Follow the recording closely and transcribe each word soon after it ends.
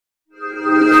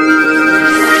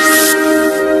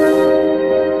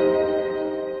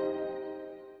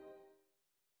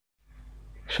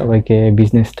সবাইকে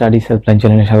business studies helpline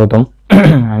চ্যানেলে স্বাগতম।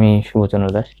 আমি শুভ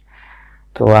দাস।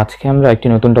 তো আজকে আমরা একটি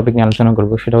নতুন টপিক নিয়ে আলোচনা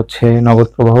করব, সেটা হচ্ছে নগদ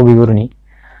প্রবাহ বিবরণী।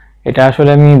 এটা আসলে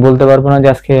আমি বলতে পারবো না যে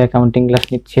আজকে অ্যাকাউন্টিং ক্লাস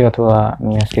নিচ্ছি অথবা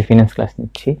আমি আজকে ফিনান্স ক্লাস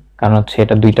নিচ্ছি, কারণ হচ্ছে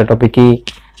এটা দুইটা টপিকই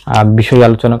বিষয়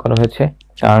আলোচনা করা হয়েছে।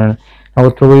 কারণ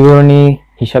নগদ প্রবাহ বিবরণী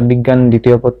হিসাব বিজ্ঞান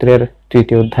দ্বিতীয় পত্রের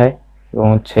তৃতীয় অধ্যায় এবং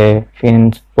হচ্ছে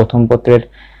ফিনান্স প্রথম পত্রের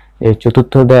যে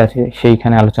চতুর্থ অধ্যায় আছে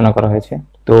সেইখানে আলোচনা করা হয়েছে।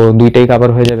 তো দুইটাই কভার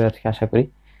হয়ে যাবে আজকে আশা করি।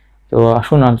 তো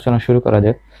আসুন আলোচনা শুরু করা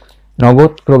যাক।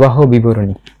 নগদ প্রবাহ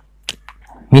বিবরণী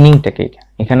মিনিংটা কি?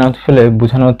 এখানে আসলে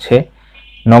বোঝানো হচ্ছে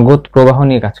নগদ প্রবাহ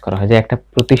নিয়ে কাজ করা হয়, যে একটা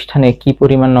প্রতিষ্ঠানে কি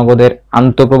পরিমাণ নগদের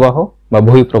আন্তঃপ্রবাহ বা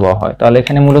বহিঃপ্রবাহ হয়। তাহলে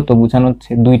এখানে মূলত বোঝানো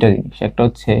হচ্ছে দুইটা জিনিস, একটা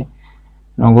হচ্ছে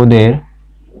নগদের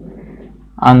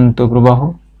আন্তঃপ্রবাহ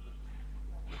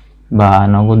বা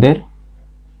নগদের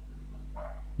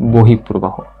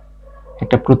বহিঃপ্রবাহ।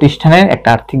 একটা প্রতিষ্ঠানের একটা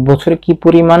আর্থিক বছরে কি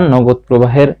পরিমাণ নগদ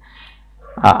প্রবাহের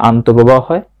আন্তঃপ্রবাহ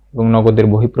হয় এবং নগদের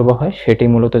বহিঃপ্রবাহ হয়, সেটাই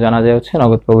মূলত জানা যায় হচ্ছে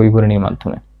নগদ প্রবাহ বিবরণীর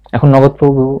মাধ্যমে। এখন নগদ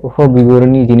প্রবাহ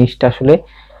বিবরণী জিনিসটা আসলে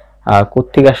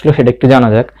কোত্থেকে আসলো সেটা একটু জানা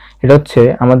যাক। এটা হচ্ছে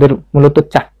আমাদের মূলত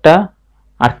চারটা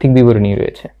আর্থিক বিবরণী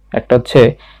রয়েছে। একটা হচ্ছে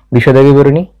বিশদ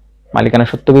বিবরণী, মালিকানা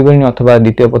সত্ত্ব বিবরণী অথবা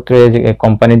দ্বিতীয় পত্রে যে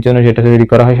কোম্পানির জন্য যেটা তৈরি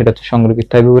করা হয় সেটা হচ্ছে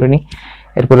সংরক্ষিত বিবরণী।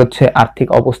 এরপর হচ্ছে আর্থিক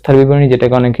অবস্থার বিবরণী,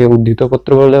 যেটাকে অনেকে উদ্ধৃত পত্র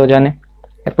বলেও জানে।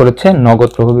 এরপর হচ্ছে নগদ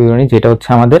প্রবাহ বিবরণী, যেটা হচ্ছে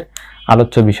আমাদের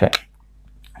আলোচ্য বিষয়,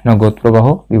 নগদ প্রবাহ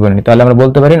বিবরণী। তাহলে আমরা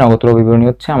বলতে পারি নগদ প্রবাহ বিবরণী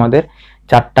হচ্ছে আমাদের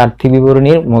চারটা আর্থিক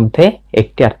বিবরণীর মধ্যে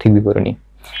একটি আর্থিক বিবরণী।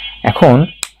 এখন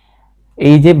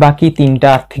এই যে বাকি তিনটা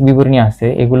আর্থিক বিবরণী আছে,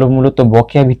 এগুলো মূলত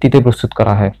বকেয়া ভিত্তিতে প্রস্তুত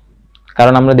করা হয়।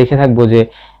 কারণ আমরা দেখে থাকবো যে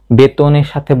বেতনের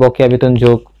সাথে বকেয়া বেতন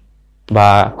যোগ বা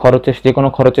খরচের যে কোনো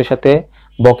খরচের সাথে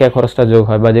বকেয়া খরচটা যোগ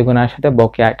হয় বা যে কোনো আয়ের সাথে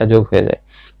বকেয়া আয়টা যোগ হয়ে যায়।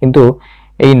 কিন্তু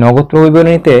এই নগদ প্রবাহ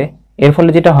বিবরণীতে এর ফলে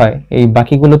যেটা হয়, এই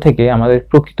বাকিগুলো থেকে আমাদের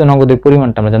প্রকৃত নগদের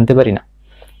পরিমাণটা আমরা জানতে পারি না।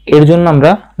 এর জন্য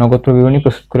আমরা নগদ প্রবাহ বিবরণী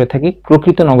প্রস্তুত করে থাকি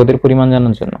প্রকৃত নগদের পরিমাণ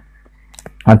জানার জন্য।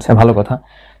 আচ্ছা, ভালো কথা।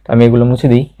 তো আমি এগুলো মুছে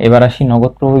দিই। এবার আসি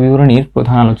নগদ প্রবাহ বিবরণীর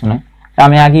প্রধান আলোচনায়।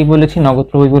 আমি আগেই বলেছি নগদ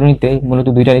প্রবাহ বিবরণীতে মূলত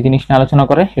দুইটা জিনিস নিয়ে আলোচনা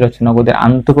করে, সেটা হচ্ছে নগদের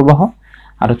আন্তঃপ্রবাহ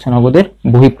আর হচ্ছে নগদের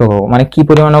বহিঃপ্রবাহ। মানে কি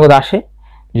পরিমাণ নগদ আসে,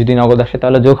 যদি নগদ আসে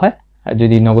তাহলে যোগ হয়, আর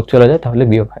যদি নগদ চলে যায় তাহলে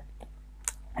বিয়োগ হয়।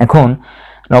 এখন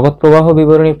নগদ প্রবাহ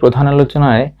বিবরণীর প্রধান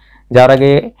আলোচনায় যাওয়ার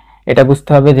আগে এটা বুঝতে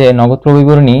হবে যে নগদ প্রবাহ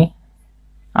বিবরণী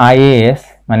আইএএস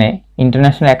মানে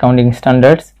ইন্টারন্যাশনাল অ্যাকাউন্টিং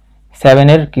স্ট্যান্ডার্ডস 7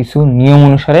 এর কিছু নিয়ম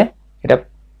অনুসারে এটা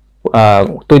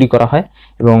তৈরি করা হয়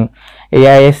এবং এই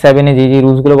আইএএস 7 এ যে যে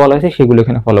রুলসগুলো বলা হয়েছে সেগুলো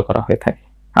এখানে ফলো করা হয়ে থাকে।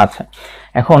 আচ্ছা,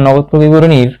 এখন নগদ প্রবাহ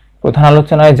বিবরণীর প্রধান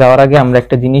আলোচনায় যাওয়ার আগে আমরা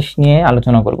একটা জিনিস নিয়ে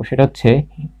আলোচনা করব, সেটা হচ্ছে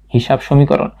হিসাব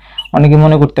সমীকরণ। অনেকে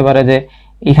মনে করতে পারে যে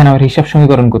এখানে আবার হিসাব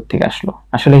সমীকরণ কোত্থেকে আসলো।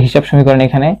 আসলে হিসাব সমীকরণ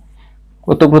এখানে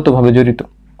ওতপ্রোতভাবে জড়িত।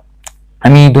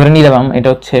 আমি ধরে নিলাম এটা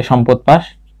হচ্ছে সম্পদ পাশ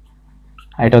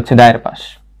আর এটা হচ্ছে দায়ের পাশ,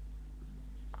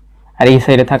 আর এই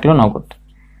সাইডে থাকলো নগদ।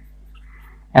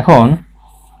 এখন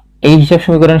এই হিসাব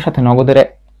সমীকরণের সাথে নগদের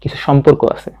কিছু সম্পর্ক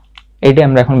আছে, এইটা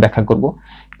আমরা এখন ব্যাখ্যা করব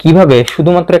কিভাবে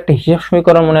শুধুমাত্র একটা হিসাব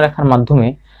সমীকরণ মনে রাখার মাধ্যমে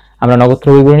আমরা নগদ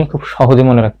প্রবাহ বিবরণী খুব সহজে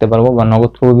মনে রাখতে পারবো বা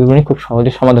নগদ প্রবাহ বিবরণী খুব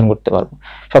সহজে সমাধান করতে পারবো।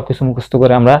 সবকিছু মুখস্থ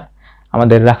করে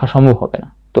আমাদের রাখা সম্ভব হবে না।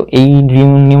 তো এই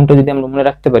নিয়মটা যদি আমরা মনে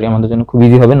রাখতে পারি আমাদের জন্য খুব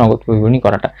ইজি হবে নগদ প্রবাহ বিবরণী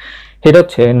করাটা। সেটা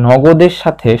হচ্ছে নগদের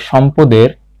সাথে সম্পদের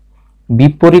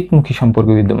বিপরীতমুখী সম্পর্ক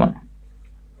বিদ্যমান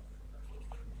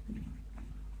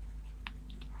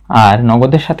আর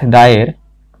নগদের সাথে দায়ের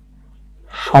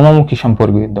সমমুখী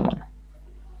সম্পর্ক বিদ্যমান।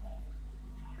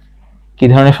 কি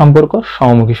ধরনের সম্পর্ক?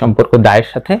 সমমুখী সম্পর্ক দায়ের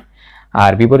সাথে,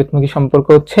 আর বিপরীতমুখী সম্পর্ক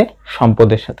হচ্ছে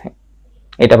সম্পদের সাথে।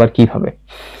 এটা আবার কিভাবে?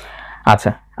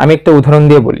 আচ্ছা, আমি একটা উদাহরণ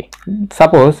দিয়ে বলি।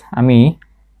 সাপোজ আমি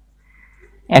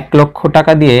 1 লক্ষ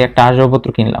টাকা দিয়ে একটা আসবাবপত্র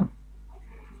কিনলাম।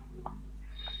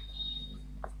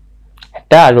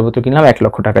 1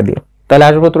 লক্ষ টাকা দিয়ে। তাহলে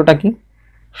আসবাবপত্রটা কি?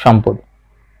 সম্পদ।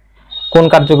 কোন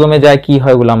কার্যক্রমে যায়, কি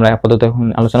হয়, ওগুলো আমরা আপাতত এখন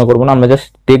আলোচনা করবো না। আমরা জাস্ট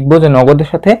দেখবো যে নগদের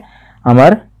সাথে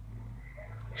আমার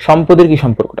সম্পদের কি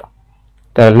সম্পর্কটা।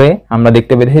 তাহলে আমরা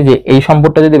দেখতে পেয়েছি যে এই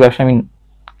সম্পদটা যদি ব্যবসা আমি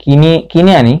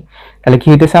কিনে আনি, তাহলে কি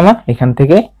হইতেছে, আমার এখান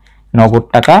থেকে নগদ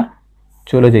টাকা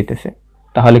চলে যাইতেছে।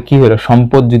 তাহলে কি হলো,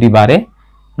 সম্পদ যদি বাড়ে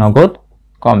নগদ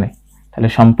কমে, তাহলে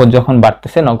সম্পদ যখন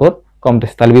বাড়তেছে নগদ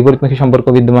কমতেছে, তাহলে বিপরীতমুখী সম্পর্ক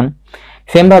বিদ্যমান।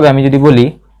 সেম ভাবে আমি যদি বলি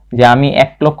যে আমি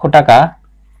 1 লক্ষ টাকা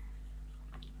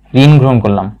ঋণ গ্রহণ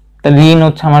করলাম, তাহলে ঋণ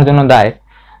হচ্ছে আমার জন্য দায়।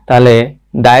 তাহলে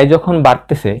দায় যখন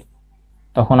বাড়তেছে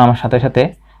তখন আমার সাথে সাথে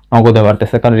নগদে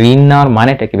বাড়তেছে, কারণ ঋণ নেওয়ার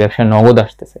মানেটা কি, ব্যবসায় নগদ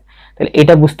আসতেছে। তাহলে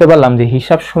এটা বুঝতে পারলাম যে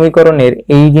হিসাব সমীকরণের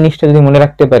এই জিনিসটা যদি মনে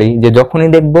রাখতে পারি, যে যখনই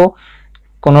দেখবো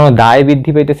কোনো দায়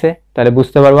বৃদ্ধি পেতেছে তাহলে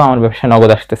বুঝতে পারবো আমার ব্যবসায়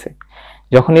নগদ আসতেছে।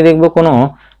 যখনই দেখবো কোনো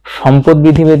সম্পদ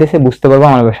বৃদ্ধি পেতেছে বুঝতে পারবো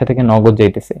আমার ব্যবসা থেকে নগদ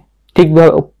যাইতেছে। ঠিক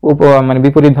মানে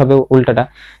বিপরীত ভাবে উল্টাটা,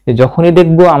 যে যখনই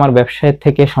দেখবো আমার ব্যবসায়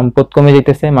থেকে সম্পদ কমে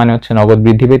যাইতেছে মানে হচ্ছে নগদ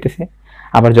বৃদ্ধি পেতেছে,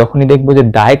 আবার যখনই দেখবো যে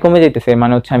দায় কমে যাইতেছে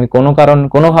মানে হচ্ছে আমি কোনো কারণ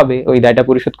কোনোভাবে ওই দায়টা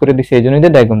পরিশোধ করে দিছি, এই জন্যই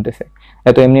দায় কমতেছে।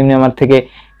 এত এমনি এমনি আমার থেকে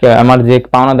আমার যে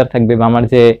পাওনাদার থাকবে বা আমার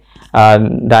যে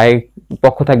দায়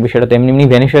পক্ষ থাকবে সেটা তো এমনি এমনি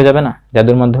ভ্যানিশ হয়ে যাবে না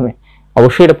জাদুর মাধ্যমে,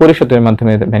 অবশ্যই এটা পরিশোধের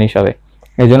মাধ্যমে ভ্যানিশ হবে।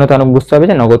 এই জন্য তো অনেক বুঝতে হবে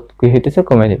যে নগদ কি হইতেছে,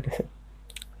 কমে যাইতেছে।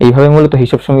 এইভাবে মূলত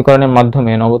হিসাব সমীকরণের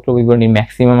মাধ্যমে নগদ বিবরণীর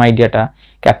ম্যাক্সিমাম আইডিয়াটা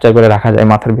ক্যাপচার করে রাখা যায়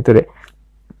মাথার ভিতরে।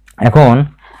 এখন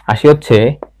আসি হচ্ছে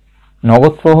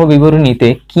নগদ প্রবাহ বিবরণীতে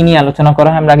কি নিয়ে আলোচনা করা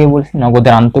হয়। আমরা আগে বলছি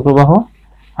নগদের আন্তঃপ্রবাহ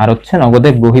আর হচ্ছে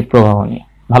নগদের বহিঃপ্রবাহ নিয়ে।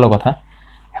 ভালো কথা।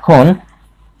 এখন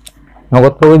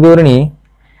নগদ প্রবাহ বিবরণী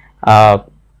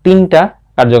তিনটা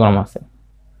কার্যক্রম আছে।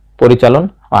 পরিচালন,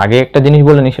 আগে একটা জিনিস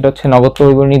বলে নি, সেটা হচ্ছে নগদ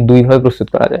প্রবাহ বিবরণী দুই ভাবে প্রস্তুত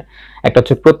করা যায়। একটা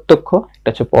হচ্ছে প্রত্যক্ষ, একটা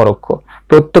হচ্ছে পরোক্ষ।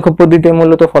 প্রত্যক্ষ পদ্ধতি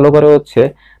মূলত ফলো করে হচ্ছে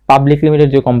পাবলিক লিমিটেড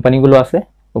যে কোম্পানিগুলো আছে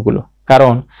ওগুলো,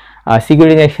 কারণ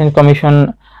সিকিউরিটি এক্সচেঞ্জ কমিশন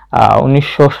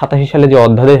 1987 সালে যে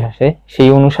অধ্যাদেশ আসে সেই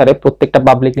অনুসারে প্রত্যেকটা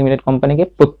পাবলিক লিমিটেড কোম্পানিকে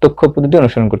প্রত্যক্ষ পদ্ধতি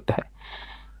অনুসরণ করতে হয়।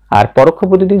 আর পরোক্ষ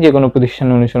পদ্ধতি যে কোনো প্রতিষ্ঠান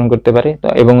অনুসরণ করতে পারে, তো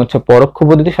এবং হচ্ছে পরোক্ষ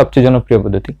পদ্ধতি সবচেয়ে জনপ্রিয়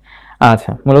পদ্ধতি।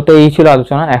 আচ্ছা, মূলত এই ছিল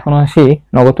আলোচনা। এখন আসি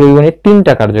নগদ বিবরণীর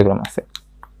তিনটা কার্যক্রম আছে।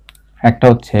 একটা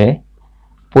হচ্ছে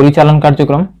পরিচালন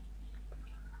কার্যক্রম,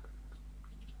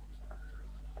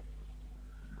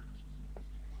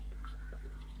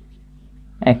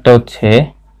 একটা হচ্ছে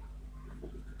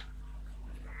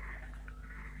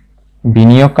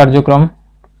বিনিয়োগ কার্যক্রম,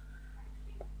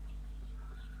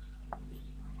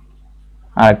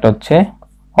 আর একটা হচ্ছে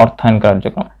অর্থায়ন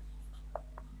কার্যক্রম।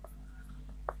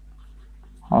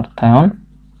 অর্থায়ন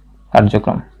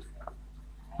কার্যক্রম।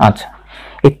 আচ্ছা,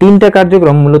 এই তিনটা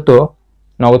কার্যক্রম মূলত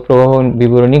নগদ প্রবাহ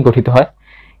বিবরণী গঠিত হয়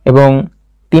এবং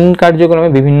তিন কার্যক্রমে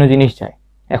বিভিন্ন জিনিস যায়।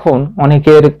 এখন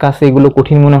অনেকের কাছে এগুলো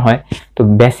কঠিন মনে হয়, তো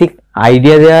বেসিক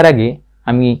আইডিয়া দেওয়ার আগে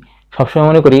আমি সবসময়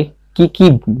মনে করি কি কি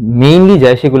মেইনলি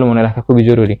যায় সেগুলো মনে রাখা খুবই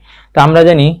জরুরি। তো আমরা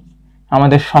জানি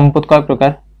আমাদের সম্পদ কয়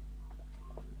প্রকার।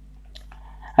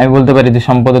 আমি বলতে পারি যে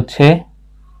সম্পদ হচ্ছে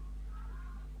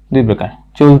দুই প্রকার,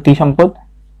 চলতি সম্পদ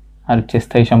আর হচ্ছে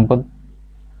স্থায়ী সম্পদ।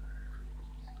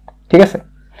 ঠিক আছে,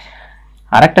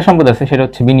 আর একটা সম্পদ আছে সেটা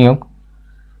হচ্ছে বিনিয়োগ,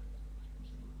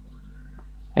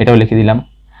 এটাও লিখে দিলাম।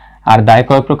 আর দায়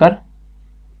কয় প্রকার?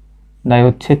 দায়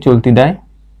হচ্ছে চলতি দায়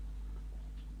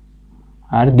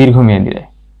আর দীর্ঘমেয়াদী দায়।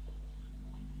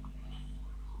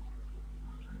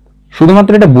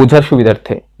 শুধুমাত্র এটা বোঝার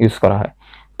সুবিধার্থে ইউজ করা হয়।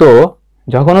 তো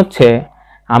যখন হচ্ছে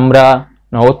আমরা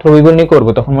নগদ প্রবাহ বিবরণী করব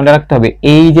তখন মনে রাখতে হবে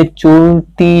এই যে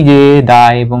চলতি যে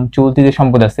দায় এবং চলতি যে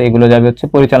সম্পদ আছে এগুলো যাবে হচ্ছে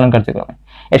পরিচালন কার্যক্রমে।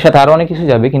 এর সাথে আরো অনেক কিছু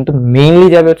যাবে, কিন্তু মেইনলি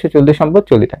যাবে হচ্ছে চলতি সম্পদ,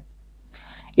 চলতি দায়।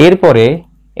 এরপরে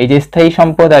এই যে স্থায়ী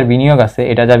সম্পদ আর বিনিয়োগ আছে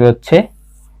এটা যাবে হচ্ছে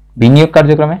বিনিয়োগ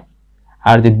কার্যক্রমে,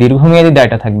 আর যে দীর্ঘমেয়াদী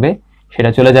দায়টা থাকবে সেটা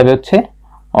চলে যাবে হচ্ছে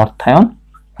অর্থায়ন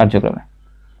কার্যক্রমে।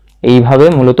 এইভাবে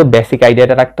মূলত বেসিক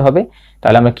আইডিয়াটা রাখতে হবে।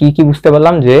 তাহলে আমরা কি কি বুঝতে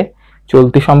পারলাম, যে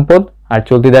চলতি সম্পদ আর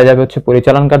চলতি দায় যাবে হচ্ছে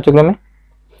পরিচালন কার্যক্রমে,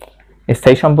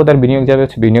 স্থায়ী সম্পদ আর বিনিয়োগ যাবে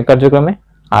হচ্ছে বিনিয়োগ কার্যক্রমে,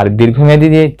 আর দীর্ঘমেয়াদী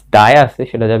যে দায় আছে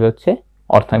সেটা যাবে হচ্ছে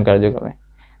অর্থায়ন কার্যক্রমে।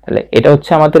 তাহলে এটা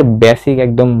হচ্ছে আমাদের বেসিক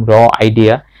একদম র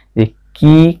আইডিয়া যে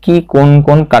কি কি কোন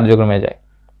কোন কার্যক্রমে যায়।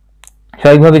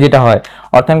 স্বাভাবিকভাবে যেটা হয়,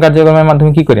 অর্থায়ন কার্যক্রমের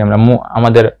মাধ্যমে কি করি আমরা,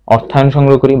 আমাদের অর্থায়ন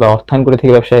সংগ্রহ করি বা অর্থায়ন করে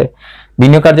থাকি ব্যবসায়।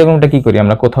 বিনিয়োগ কার্যক্রমটা কি করি,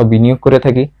 আমরা কোথাও বিনিয়োগ করে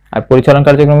থাকি। আর পরিচালন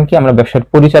কার্যক্রমে কি, আমরা ব্যবসার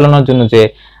পরিচালনার জন্য যে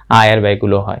আয় আর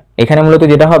ব্যয়গুলো হয়। এখানে মূলত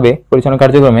যেটা হবে পরিচালন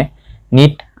কার্যক্রমে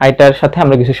নিট আয়টার সাথে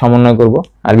আমরা কিছু সমন্বয় করব,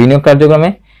 আর বিনিয়োগ কার্যক্রমে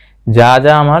যা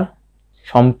যা আমার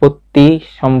সম্পত্তি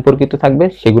সম্পর্কিত থাকবে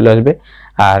সেগুলো আসবে,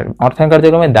 আর অর্থায়ন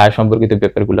কার্যক্রমে দায় সম্পর্কিত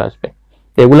ব্যাপারগুলো আসবে।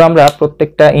 এগুলো আমরা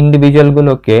প্রত্যেকটা ইন্ডিভিজুয়াল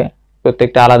গুলোকে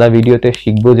প্রত্যেকটা আলাদা ভিডিওতে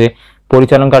শিখবো যে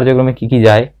পরিচালন কার্যক্রমে কি কি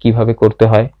যায়, কিভাবে করতে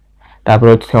হয়, তারপর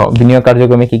হচ্ছে বিনিয়োগ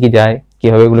কার্যক্রমে কি কি যায়,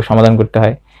 কিভাবে এগুলো সমাধান করতে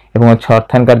হয়, এবং হচ্ছে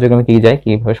অর্থায়ন কার্যক্রমে কি কি যায়,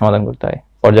 কিভাবে সমাধান করতে হয়।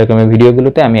 পর্যায়ক্রমে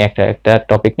ভিডিওগুলোতে আমি একটা একটা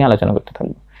টপিক নিয়ে আলোচনা করতে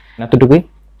থাকবো। এতটুকুই।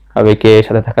 সবাইকে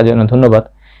সাথে থাকার জন্য ধন্যবাদ,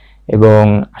 এবং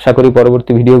আশা করি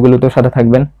পরবর্তী ভিডিওগুলোতেও সাথে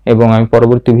থাকবেন, এবং আমি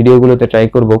পরবর্তী ভিডিওগুলোতে ট্রাই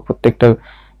করব প্রত্যেকটা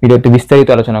ভিডিওতে বিস্তারিত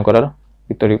আলোচনা করার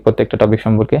প্রত্যেকটা টপিক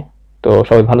সম্পর্কে। তো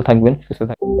সবাই ভালো থাকবেন, সুস্থ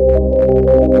থাকবেন।